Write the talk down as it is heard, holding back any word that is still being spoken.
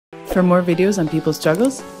For more videos on people's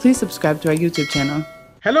struggles, please subscribe to our YouTube channel.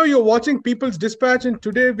 Hello, you're watching People's Dispatch, and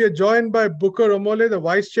today we are joined by Ngesa Omole, the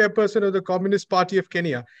vice-chairperson of the Communist Party of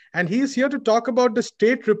Kenya. And he is here to talk about the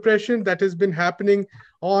state repression that has been happening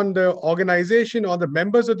on the organization, on the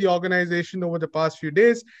members of the organization over the past few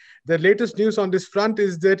days. The latest news on this front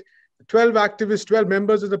is that 12 activists, 12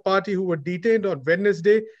 members of the party who were detained on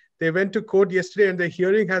Wednesday, they went to court yesterday and the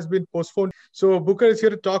hearing has been postponed. So Ngesa is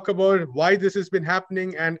here to talk about why this has been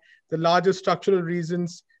happening and the larger structural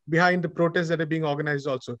reasons behind the protests that are being organized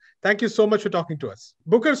also. Thank you so much for talking to us.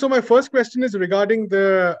 Ngesa, so my first question is regarding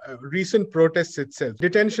the recent protests itself.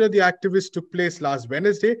 Detention of the activists took place last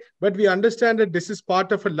Wednesday, but we understand that this is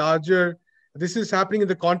part of a larger, this is happening in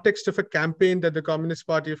the context of a campaign that the Communist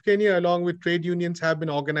Party of Kenya, along with trade unions, have been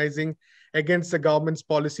organizing against the government's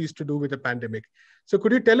policies to do with the pandemic. So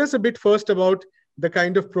could you tell us a bit first about the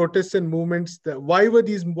kind of protests and movements, why are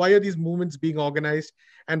these movements being organized,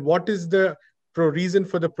 and what is the reason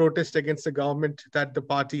for the protest against the government that the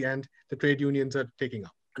party and the trade unions are taking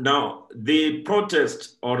up? Now, the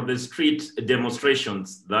protest or the street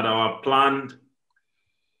demonstrations that are planned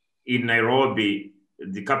in Nairobi,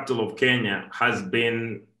 the capital of Kenya, has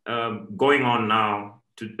been going on now.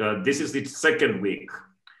 This is its second week.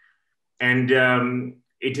 And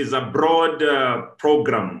it is a broad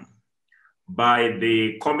program by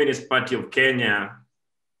the Communist Party of Kenya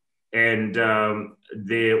and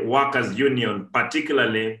the Workers' Union,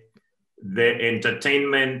 particularly the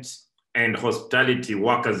Entertainment and Hospitality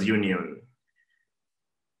Workers' Union.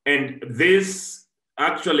 And this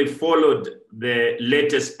actually followed the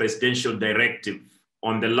latest presidential directive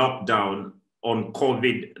on the lockdown on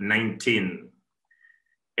COVID-19.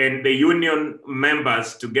 And the union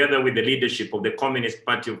members, together with the leadership of the Communist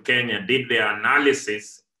Party of Kenya, did their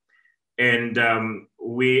analysis. And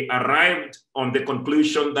we arrived on the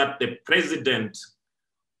conclusion that the president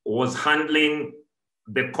was handling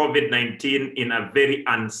the COVID-19 in a very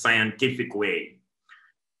unscientific way.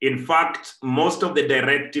 In fact, most of the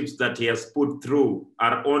directives that he has put through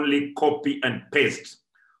are only copy and paste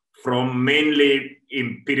from mainly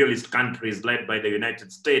imperialist countries led by the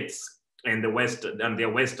United States and their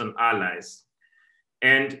Western allies.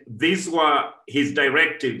 And these were his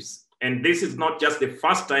directives. And this is not just the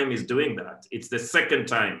first time he's doing that. It's the second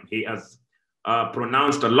time he has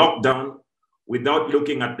pronounced a lockdown without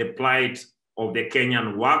looking at the plight of the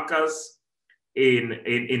Kenyan workers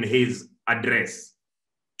in his address.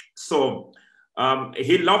 So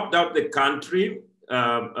he locked out the country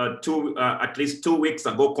at least 2 weeks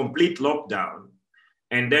ago, complete lockdown.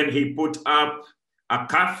 And then he put up a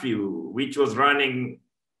curfew, which was running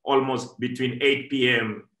almost between 8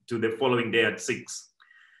 p.m. to the following day at 6.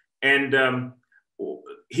 And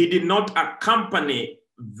he did not accompany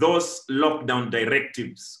those lockdown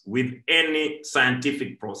directives with any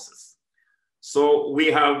scientific process. So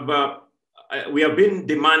we have been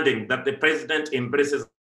demanding that the president embraces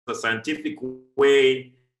a scientific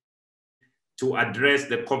way to address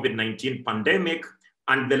the COVID-19 pandemic,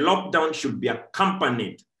 and the lockdown should be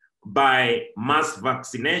accompanied by mass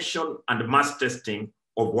vaccination and mass testing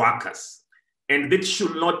of workers. And this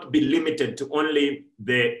should not be limited to only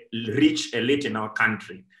the rich elite in our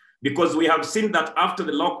country, because we have seen that after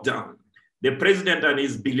the lockdown, the president and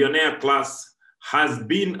his billionaire class has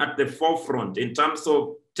been at the forefront in terms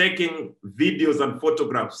of taking videos and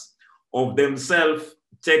photographs of themselves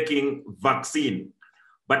taking vaccine.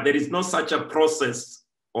 But there is no such a process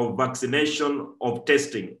of vaccination, of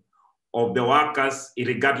testing of the workers,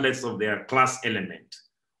 regardless of their class element.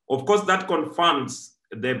 Of course, that confirms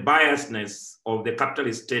the biasness of the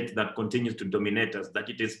capitalist state that continues to dominate us, that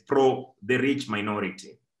it is pro the rich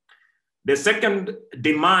minority. The second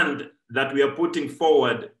demand that we are putting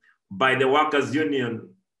forward by the Workers' Union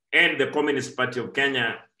and the Communist Party of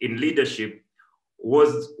Kenya in leadership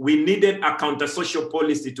was we needed a counter-social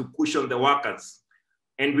policy to cushion the workers.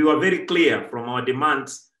 And we were very clear from our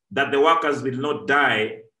demands that the workers will not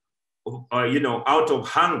die out of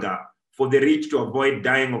hunger for the rich to avoid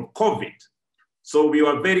dying of COVID. So we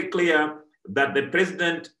were very clear that the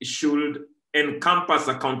president should encompass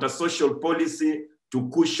a counter-social policy to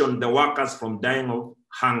cushion the workers from dying of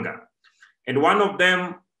hunger. And one of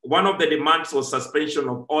the demands was suspension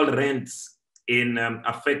of all rents in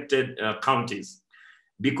affected counties,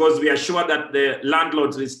 because we are sure that the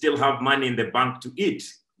landlords will still have money in the bank to eat,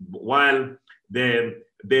 while the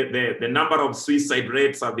number of suicide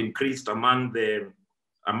rates have increased among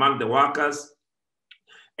the workers,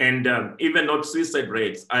 and even not suicide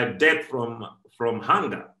rates, death from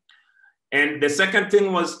hunger. And the second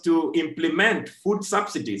thing was to implement food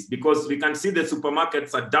subsidies, because we can see the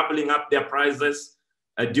supermarkets are doubling up their prices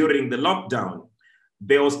during the lockdown.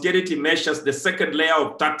 the austerity measures, the second layer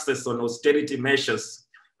of taxes on austerity measures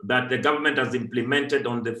that the government has implemented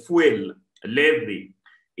on the fuel levy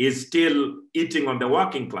is still eating on the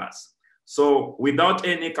working class. So without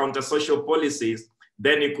any counter-social policies,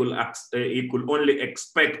 then you could only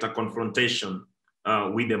expect a confrontation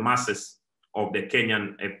with the masses of the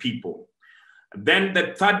Kenyan people. Then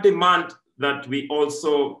the third demand that we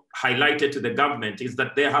also highlighted to the government is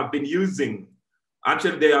that they have been using,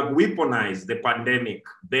 actually they have weaponized the pandemic.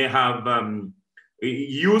 They have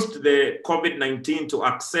used the COVID-19 to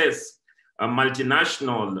access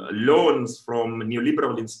multinational loans from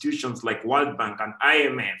neoliberal institutions like World Bank and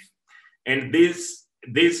IMF. And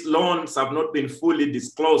these loans have not been fully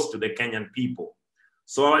disclosed to the Kenyan people.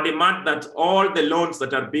 So our demand that all the loans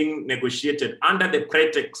that are being negotiated under the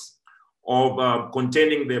pretext of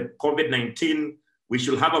containing the COVID-19, we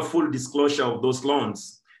should have a full disclosure of those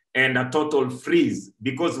loans and a total freeze,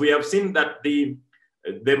 because we have seen that the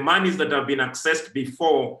monies that have been accessed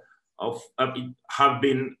before have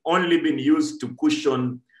only been used to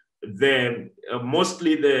cushion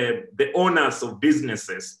mostly the owners of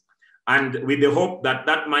businesses, and with the hope that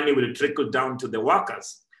that money will trickle down to the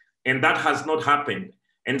workers. And that has not happened.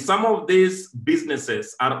 And some of these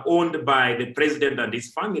businesses are owned by the president and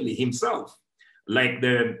his family himself, like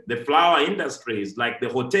the flower industries, like the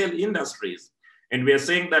hotel industries. And we are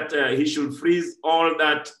saying that he should freeze all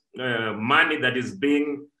that money that is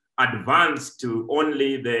being advanced to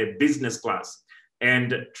only the business class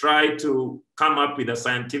and try to come up with a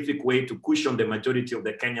scientific way to cushion the majority of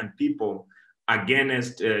the Kenyan people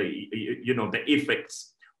against the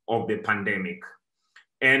effects of the pandemic.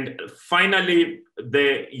 And finally,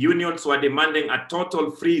 the unions were demanding a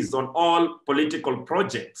total freeze on all political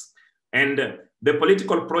projects. And the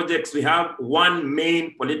political projects, we have one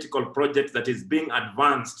main political project that is being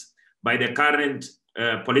advanced by the current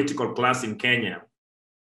political class in Kenya.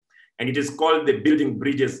 And it is called the Building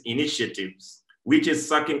Bridges Initiatives, which is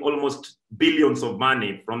sucking almost billions of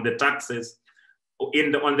money from the taxes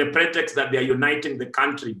on the pretext that they are uniting the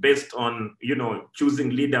country based on,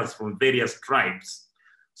 choosing leaders from various tribes.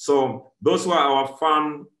 So those were our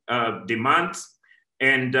firm demands,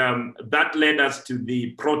 and that led us to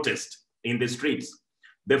the protest in the streets.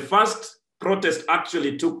 The first protest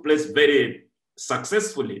actually took place very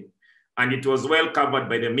successfully, and it was well covered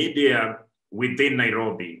by the media within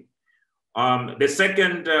Nairobi. The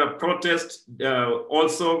second protest,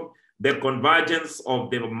 also the convergence of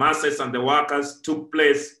the masses and the workers took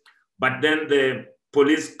place, but then the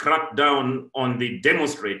police cracked down on the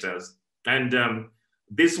demonstrators. And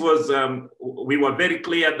this was, we were very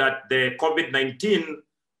clear that the COVID-19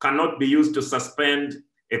 cannot be used to suspend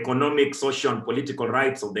economic, social, and political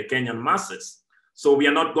rights of the Kenyan masses. So we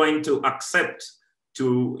are not going to accept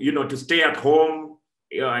to stay at home,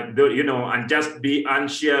 and just be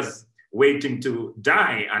anxious, waiting to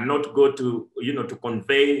die, and not go to, to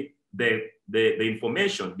convey the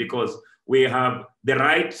information, because we have the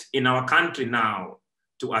right in our country now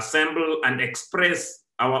to assemble and express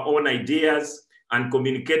our own ideas and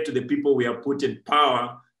communicate to the people we have put in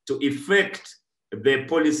power to effect the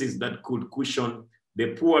policies that could cushion the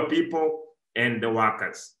poor people and the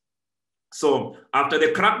workers. So after the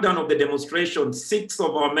crackdown of the demonstration, 6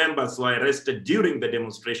 of our members were arrested during the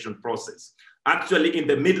demonstration process, actually in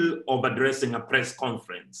the middle of addressing a press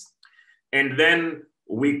conference. And then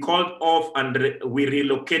we called off and we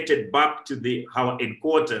relocated back to our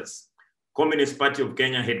headquarters, Communist Party of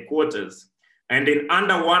Kenya headquarters. And in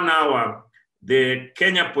under 1 hour, the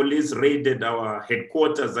Kenya police raided our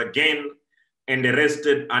headquarters again and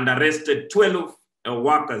arrested 12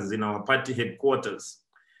 workers in our party headquarters.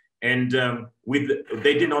 And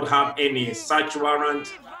they did not have any search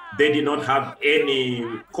warrant. They did not have any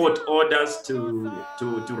court orders to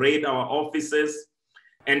raid our offices.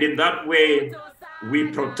 And in that way,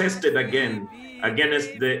 we protested again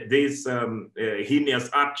against these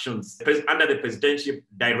heinous actions under the presidential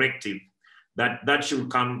directive that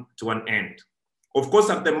should come to an end. Of course,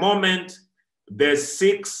 at the moment, the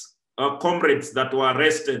 6 comrades that were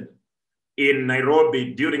arrested in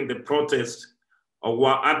Nairobi during the protest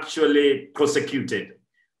were actually prosecuted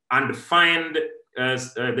and fined.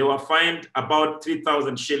 They were fined about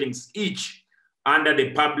 3,000 shillings each under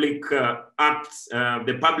the Public Health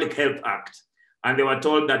Act. And they were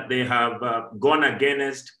told that they have gone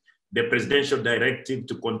against the presidential directive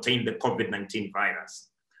to contain the COVID-19 virus.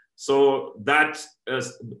 So that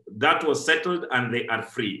was settled and they are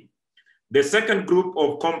free. The second group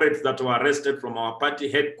of comrades that were arrested from our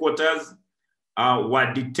party headquarters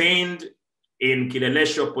were detained in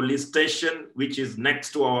Kileleshwa police station, which is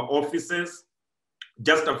next to our offices,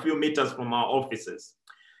 just a few meters from our offices.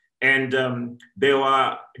 and they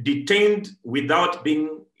were detained without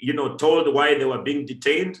being, told why they were being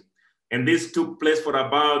detained. And this took place for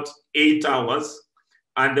about 8 hours,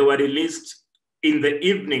 and they were released in the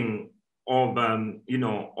evening of,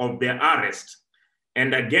 of their arrest.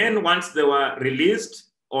 And again, once they were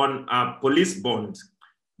released on a police bond,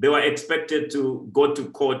 they were expected to go to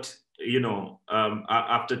court,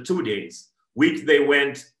 after 2 days, which they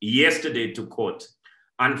went yesterday to court.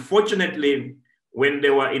 Unfortunately, when they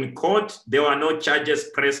were in court, there were no charges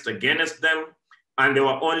pressed against them, and they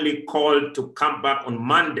were only called to come back on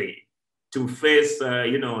Monday to face,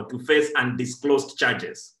 undisclosed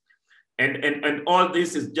charges. And all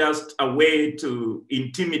this is just a way to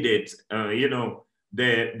intimidate,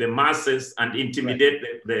 the masses and intimidate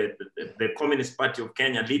the Communist Party of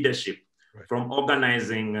Kenya leadership from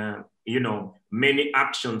organizing, many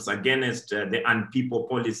actions against the un-people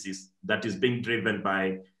policies that is being driven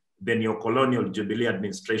by the neo-colonial Jubilee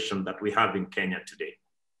administration that we have in Kenya today.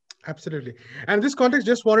 Absolutely. And in this context,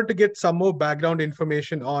 just wanted to get some more background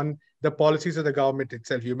information on the policies of the government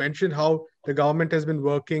itself. You mentioned how the government has been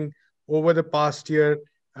working over the past year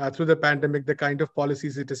through the pandemic, the kind of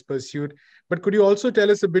policies it has pursued. But could you also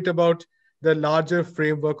tell us a bit about the larger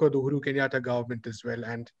framework of the Uhuru Kenyatta government as well,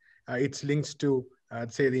 and its links to,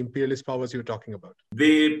 say, the imperialist powers you're talking about?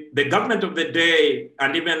 The government of the day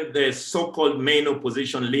and even the so-called main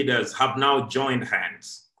opposition leaders have now joined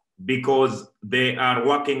hands because they are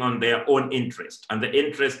working on their own interest. And the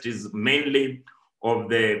interest is mainly of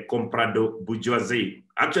the comprado bourgeoisie.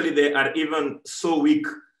 Actually, they are even so weak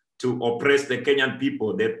to oppress the Kenyan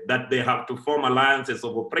people that they have to form alliances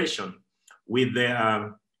of oppression with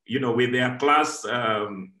their, with their class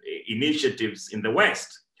initiatives in the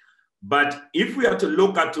West. But if we are to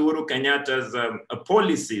look at Uhuru Kenyatta's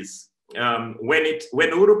policies, when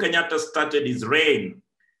Uhuru Kenyatta started his reign,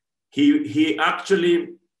 he actually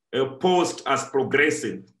posed as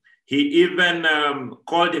progressive. He even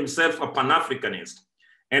called himself a Pan-Africanist.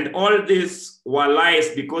 And all this were lies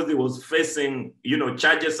because he was facing,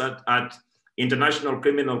 charges at International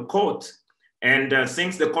Criminal Court. And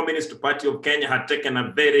since the Communist Party of Kenya had taken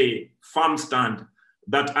a very firm stand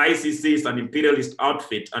that ICC is an imperialist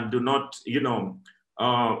outfit and do not, they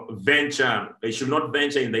should not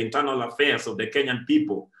venture in the internal affairs of the Kenyan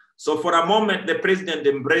people. So for a moment, the president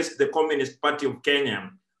embraced the Communist Party of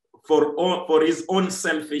Kenya for his own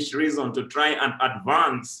selfish reason to try and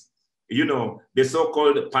advance, the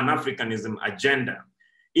so-called Pan-Africanism agenda.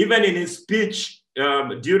 Even in his speech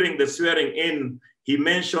during the swearing in, he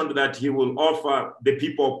mentioned that he will offer the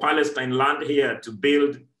people of Palestine land here to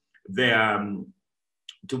build their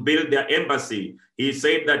embassy. He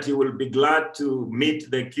said that he will be glad to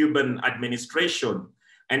meet the Cuban administration.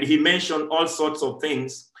 And he mentioned all sorts of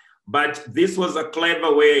things, but this was a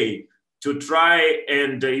clever way to try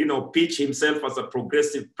and, pitch himself as a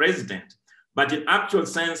progressive president. But in actual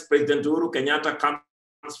sense, President Uhuru Kenyatta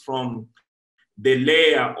comes from the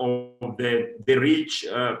layer of the rich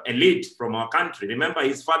elite from our country. Remember,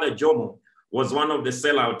 his father, Jomo, was one of the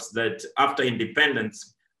sellouts that after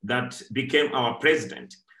independence that became our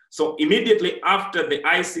president. So immediately after the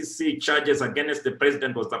ICC charges against the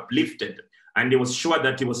president was uplifted and he was sure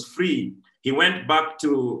that he was free, he went back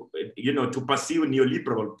to, to pursue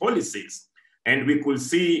neoliberal policies. And we could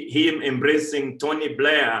see him embracing Tony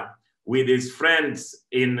Blair with his friends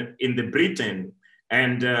in the Britain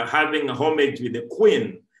and having a homage with the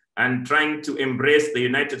Queen and trying to embrace the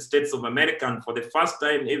United States of America. And for the first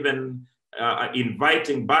time, even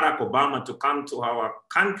inviting Barack Obama to come to our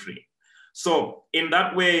country. So in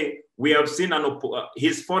that way, we have seen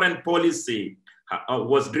his foreign policy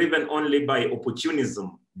was driven only by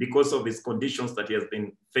opportunism because of his conditions that he has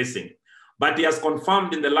been facing. But he has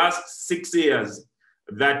confirmed in the last 6 years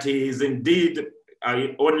that he is indeed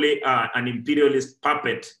only an imperialist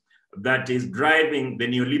puppet that is driving the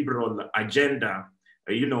neoliberal agenda,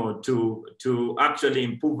 to actually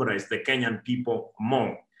impoverish the Kenyan people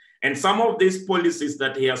more. And some of these policies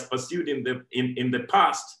that he has pursued in the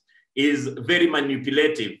past is very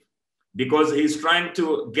manipulative because he's trying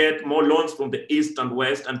to get more loans from the East and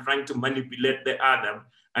West and trying to manipulate the other.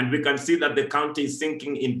 And we can see that the country is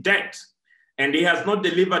sinking in debt. And he has not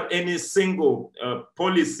delivered any single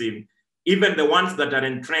policy, even the ones that are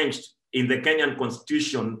entrenched in the Kenyan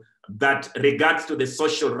constitution that regards to the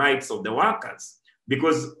social rights of the workers.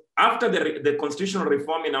 Because after the constitutional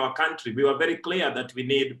reform in our country, we were very clear that we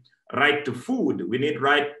need right to food, we need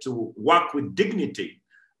right to work with dignity,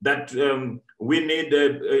 that we need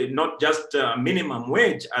not just a minimum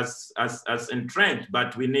wage as entrenched,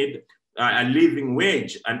 but we need a living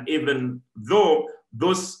wage. And even though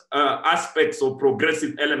those aspects or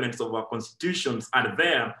progressive elements of our constitutions are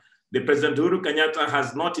there, the President Uhuru Kenyatta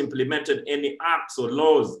has not implemented any acts or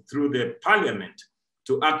laws through the parliament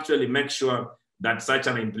to actually make sure that such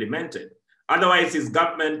are implemented. Otherwise, his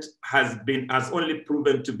government has only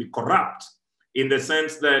proven to be corrupt, in the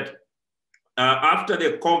sense that after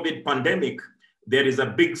the COVID pandemic, there is a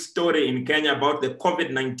big story in Kenya about the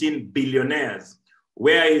COVID-19 billionaires,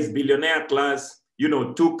 where his billionaire class,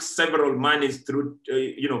 took several monies through,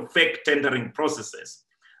 fake tendering processes.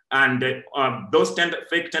 And those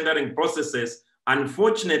fake tendering processes,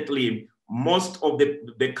 unfortunately, most of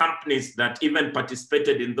the companies that even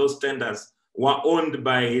participated in those tenders were owned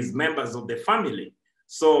by his members of the family.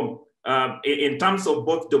 So in terms of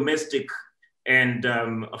both domestic and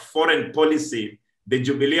foreign policy, the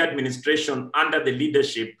Jubilee administration under the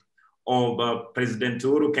leadership of President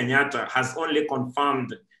Uhuru Kenyatta has only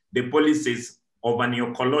confirmed the policies of a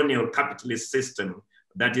neocolonial capitalist system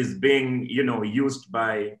that is being, used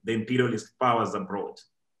by the imperialist powers abroad.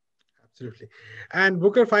 Absolutely. And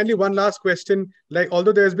Booker, finally, one last question.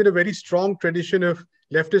 Although there's been a very strong tradition of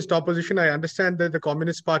leftist opposition, I understand that the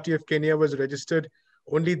Communist Party of Kenya was registered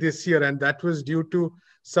only this year, and that was due to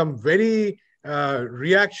some very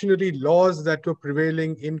reactionary laws that were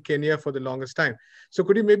prevailing in Kenya for the longest time. So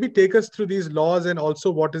could you maybe take us through these laws, and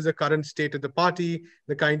also what is the current state of the party,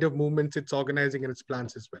 the kind of movements it's organizing and its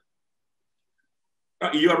plans as well?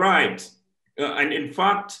 You're right. And in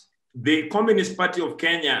fact, the Communist Party of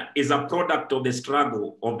Kenya is a product of the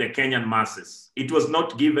struggle of the Kenyan masses. It was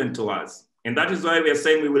not given to us. And that is why we are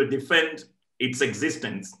saying we will defend its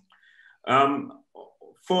existence.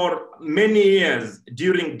 For many years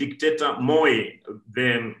during dictator Moi,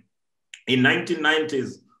 in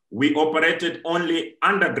 1990s, we operated only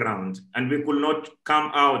underground, and we could not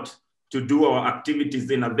come out to do our activities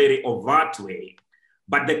in a very overt way.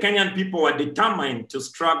 But the Kenyan people were determined to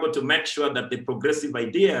struggle to make sure that the progressive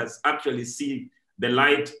ideas actually see the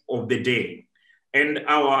light of the day. And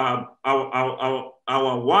our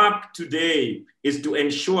work today is to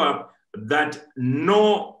ensure that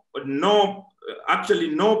no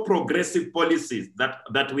progressive policies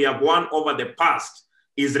that we have won over the past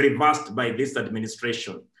is reversed by this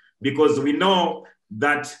administration, because we know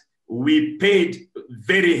that we paid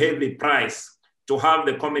very heavy price to have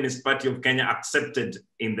the Communist Party of Kenya accepted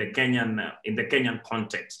in the Kenyan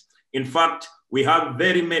context. In fact, we have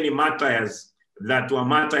very many martyrs that were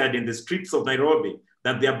martyred in the streets of Nairobi,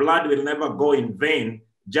 that their blood will never go in vain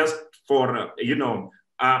just for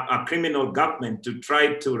a criminal government to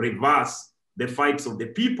try to reverse the fights of the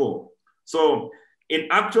people. So in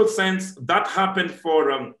actual sense, that happened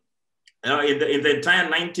for in the entire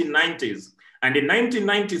 1990s. And in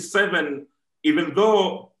 1997, even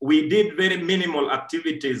though we did very minimal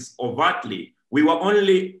activities overtly, we were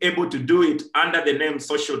only able to do it under the name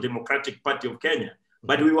Social Democratic Party of Kenya.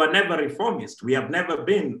 But we were never reformist. We have never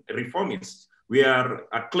been reformist. We are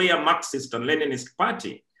a clear Marxist and Leninist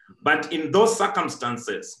party. But in those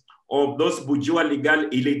circumstances of those bourgeois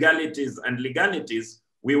illegalities and legalities,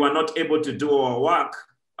 we were not able to do our work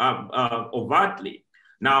overtly.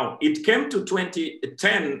 Now, it came to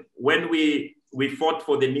 2010 when we fought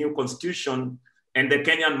for the new constitution and the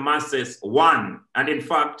Kenyan masses won. And in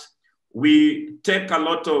fact, we take a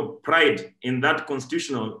lot of pride in that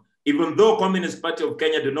constitutional, even though Communist Party of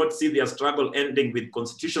Kenya do not see their struggle ending with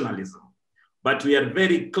constitutionalism. But we are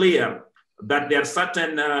very clear that there are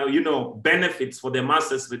certain benefits for the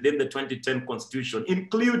masses within the 2010 constitution,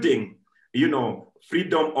 including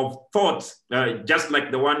freedom of thought, just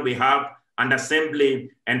like the one we have, and assembly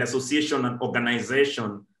and association and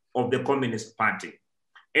organization of the Communist Party.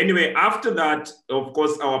 Anyway, after that, of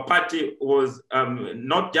course, our party was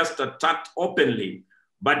not just attacked openly,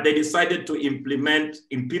 but they decided to implement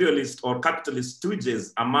imperialist or capitalist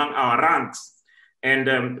stooges among our ranks. And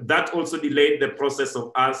that also delayed the process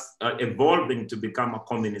of us evolving to become a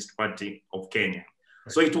Communist Party of Kenya.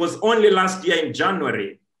 Right. So it was only last year in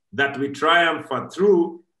January that we triumphed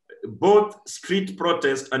through both street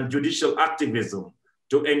protest and judicial activism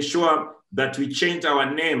to ensure that we change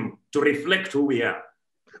our name to reflect who we are,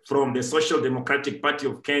 from the Social Democratic Party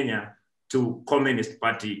of Kenya to Communist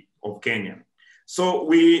Party of Kenya. So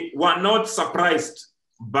we were not surprised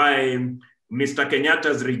by Mr.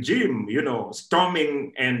 Kenyatta's regime,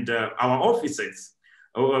 storming and our offices,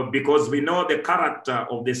 because we know the character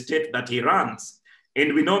of the state that he runs.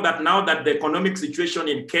 And we know that now that the economic situation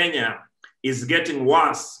in Kenya is getting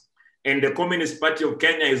worse and the Communist Party of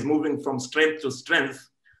Kenya is moving from strength to strength,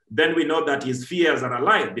 then we know that his fears are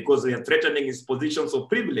alive because we are threatening his positions of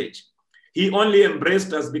privilege. He only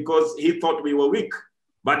embraced us because he thought we were weak.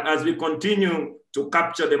 But as we continue to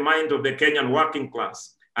capture the mind of the Kenyan working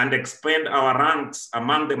class and expand our ranks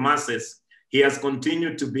among the masses, he has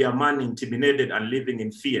continued to be a man intimidated and living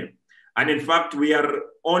in fear. And in fact, we are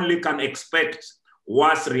only can expect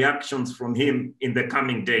worse reactions from him in the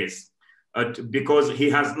coming days because he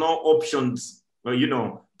has no options,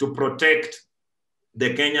 to protect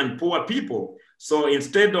the Kenyan poor people. So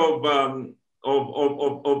instead of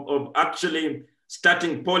actually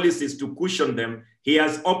starting policies to cushion them, he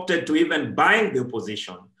has opted to even buying the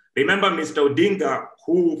opposition. Remember Mr. Odinga,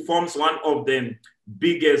 who forms one of the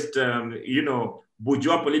biggest,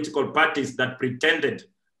 bourgeois political parties that pretended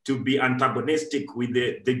to be antagonistic with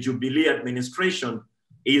the Jubilee administration,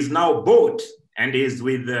 is now bought and is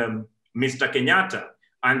with Mr. Kenyatta,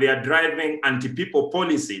 and they are driving anti-people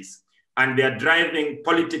policies, and they are driving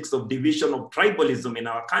politics of division of tribalism in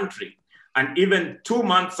our country. And even 2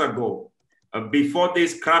 months ago, before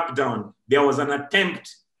this crackdown, there was an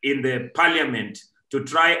attempt in the parliament to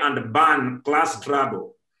try and ban class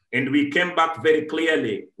struggle. And we came back very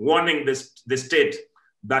clearly warning the state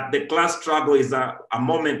that the class struggle is a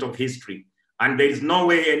moment of history. And there is no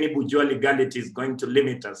way any bourgeois legality is going to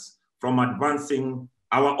limit us from advancing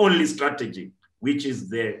our only strategy, which is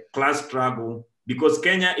the class struggle, because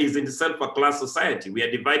Kenya is in itself a class society. We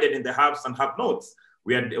are divided in the haves and have-nots.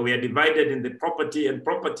 We are divided in the property and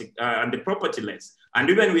the propertyless. And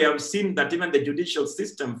even we have seen that even the judicial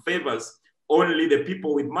system favors only the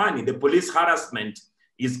people with money. The police harassment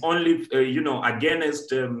is only, against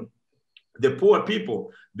the poor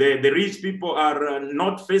people. The rich people are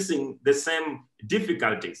not facing the same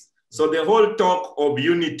difficulties. So the whole talk of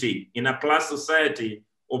unity in a class society,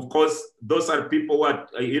 of course, those are people who are,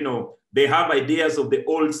 they have ideas of the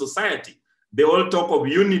old society. The whole talk of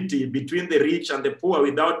unity between the rich and the poor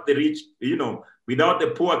without the rich, without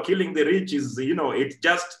the poor killing the rich is, it's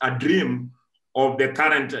just a dream of the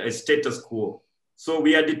current status quo. So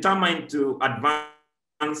we are determined to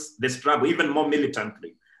advance the struggle even more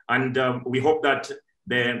militantly. And we hope that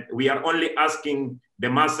we are only asking the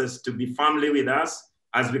masses to be firmly with us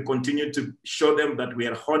as we continue to show them that we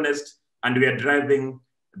are honest and we are driving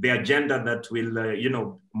the agenda that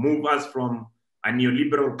will, move us from a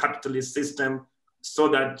neoliberal capitalist system so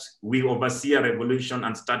that we oversee a revolution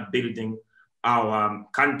and start building our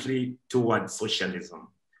country towards socialism.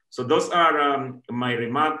 So those are my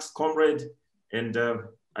remarks, comrade, and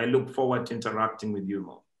I look forward to interacting with you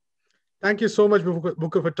more. Thank you so much,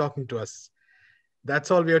 Booker, for talking to us.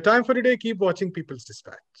 That's all we have time for today. Keep watching People's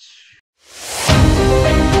Dispatch.